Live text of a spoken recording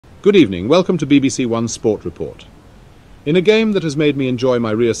Good evening, welcome to BBC One's Sport Report. In a game that has made me enjoy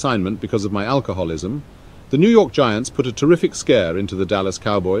my reassignment because of my alcoholism, the New York Giants put a terrific scare into the Dallas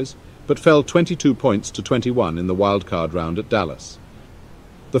Cowboys, but fell 22 points to 21 in the wildcard round at Dallas.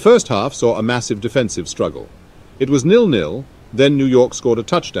 The first half saw a massive defensive struggle. It was 0-0, then New York scored a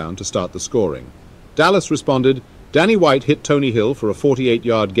touchdown to start the scoring. Dallas responded. Danny White hit Tony Hill for a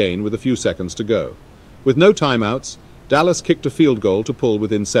 48-yard gain with a few seconds to go. With no timeouts, Dallas kicked a field goal to pull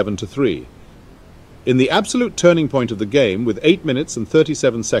within 7-3. In the absolute turning point of the game, with 8 minutes and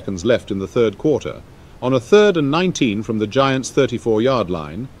 37 seconds left in the third quarter, on a 3rd and 19 from the Giants' 34-yard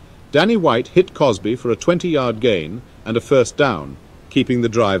line, Danny White hit Cosby for a 20-yard gain and a first down, keeping the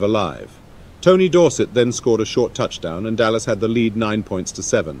drive alive. Tony Dorsett then scored a short touchdown and Dallas had the lead 9 points to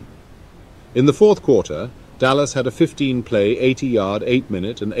 7. In the fourth quarter, Dallas had a 15-play, 80-yard,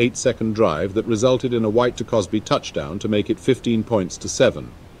 8-minute and 8-second drive that resulted in a White to Cosby touchdown to make it 15 points to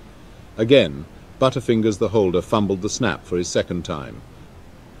 7. Again, Butterfingers the holder fumbled the snap for his second time.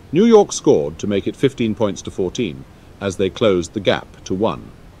 New York scored to make it 15 points to 14 as they closed the gap to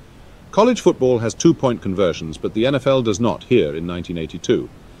 1. College football has 2-point conversions, but the NFL does not here in 1982.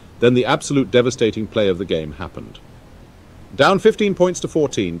 Then the absolute devastating play of the game happened. Down 15 points to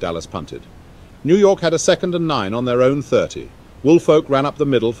 14, Dallas punted. New York had a 2nd and 9 on their own 30. Woolfolk ran up the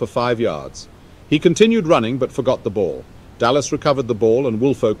middle for 5 yards. He continued running but forgot the ball. Dallas recovered the ball and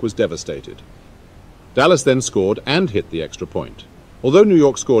Woolfolk was devastated. Dallas then scored and hit the extra point. Although New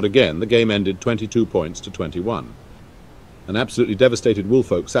York scored again, the game ended 22 points to 21. An absolutely devastated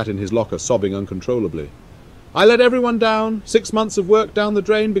Woolfolk sat in his locker sobbing uncontrollably. I let everyone down. 6 months of work down the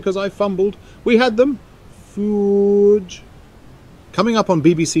drain because I fumbled. We had them. Fudge. Coming up on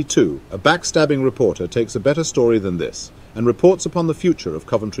BBC Two, a backstabbing reporter takes a better story than this and reports upon the future of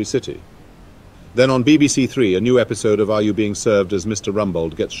Coventry City. Then on BBC Three, a new episode of Are You Being Served as Mr.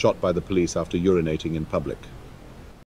 Rumbold gets shot by the police after urinating in public.